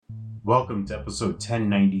Welcome to episode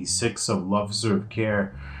 1096 of Love Serve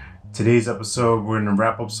Care. Today's episode, we're going to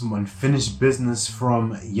wrap up some unfinished business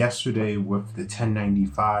from yesterday with the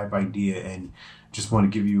 1095 idea, and just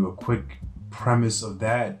want to give you a quick premise of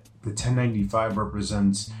that. The 1095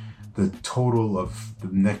 represents the total of the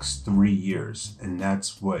next 3 years, and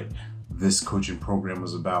that's what this coaching program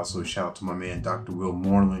was about. So shout out to my man, Dr. Will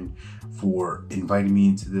Moreland, for inviting me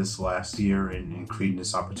into this last year and creating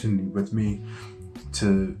this opportunity with me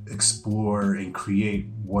to explore and create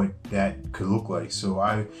what that could look like. So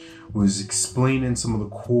I was explaining some of the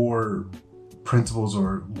core principles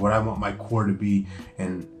or what I want my core to be,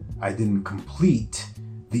 and I didn't complete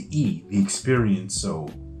the experience. So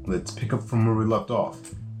let's pick up from where we left off.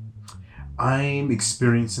 I'm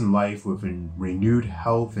experiencing life with a renewed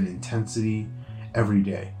health and intensity every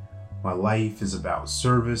day. My life is about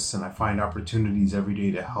service, and I find opportunities every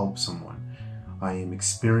day to help someone. I am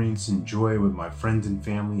experiencing joy with my friends and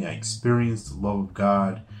family. I experience the love of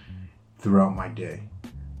God throughout my day.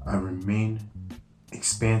 I remain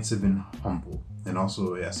expansive and humble. And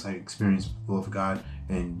also, yes, I experience the love of God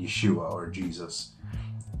and Yeshua or Jesus.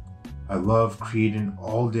 I love creating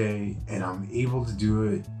all day, and I'm able to do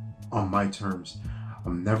it on my terms.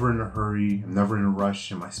 I'm never in a hurry. I'm never in a rush,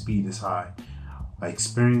 and my speed is high. I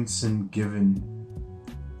experience and given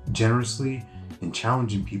generously and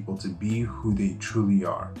challenging people to be who they truly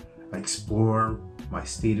are. I explore my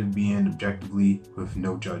state of being objectively with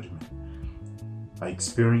no judgment. I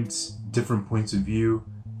experience different points of view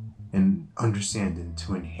and understanding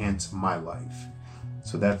to enhance my life.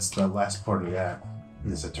 So that's the last part of that.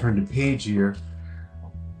 And as I turn the page here,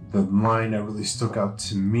 the line that really stuck out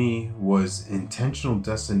to me was intentional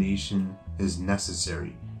destination is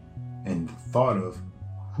necessary. And the thought of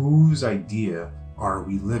whose idea are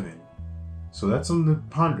we living? So that's something to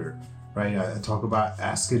ponder, right? I talk about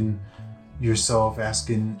asking yourself,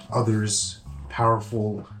 asking others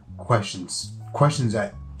powerful questions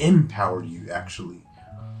that empower you actually,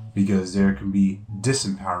 because there can be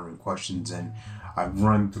disempowering questions. And I've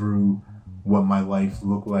run through what my life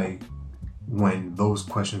looked like when those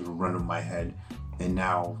questions were running in my head. And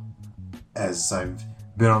now, as I've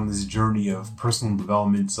been on this journey of personal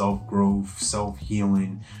development, self-growth,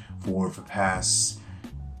 self-healing for the past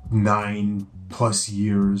 9+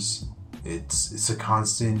 years, it's a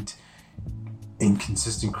constant and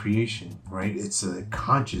consistent creation, right? It's a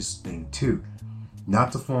conscious thing too,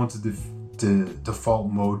 not to fall into the default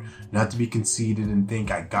mode, not to be conceited and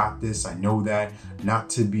think I got this, I know that, not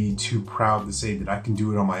to be too proud to say that I can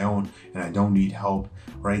do it on my own and I don't need help,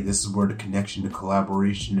 right? This is where the connection, the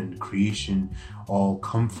collaboration, and the creation all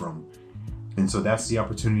come from. And so that's the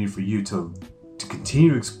opportunity for you to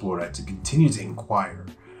continue to explore that, to continue to inquire,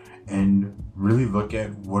 and really look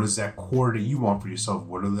at what is that core that you want for yourself.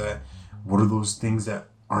 What are those things that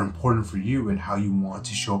are important for you and how you want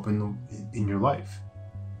to show up in your life.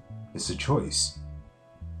 It's a choice.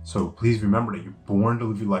 So please remember that you're born to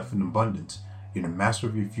live your life in abundance. You're the master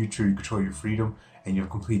of your future. You control your freedom, and you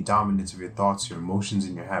have complete dominance of your thoughts, your emotions,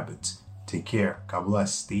 and your habits. Take care. God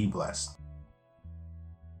bless. Stay blessed.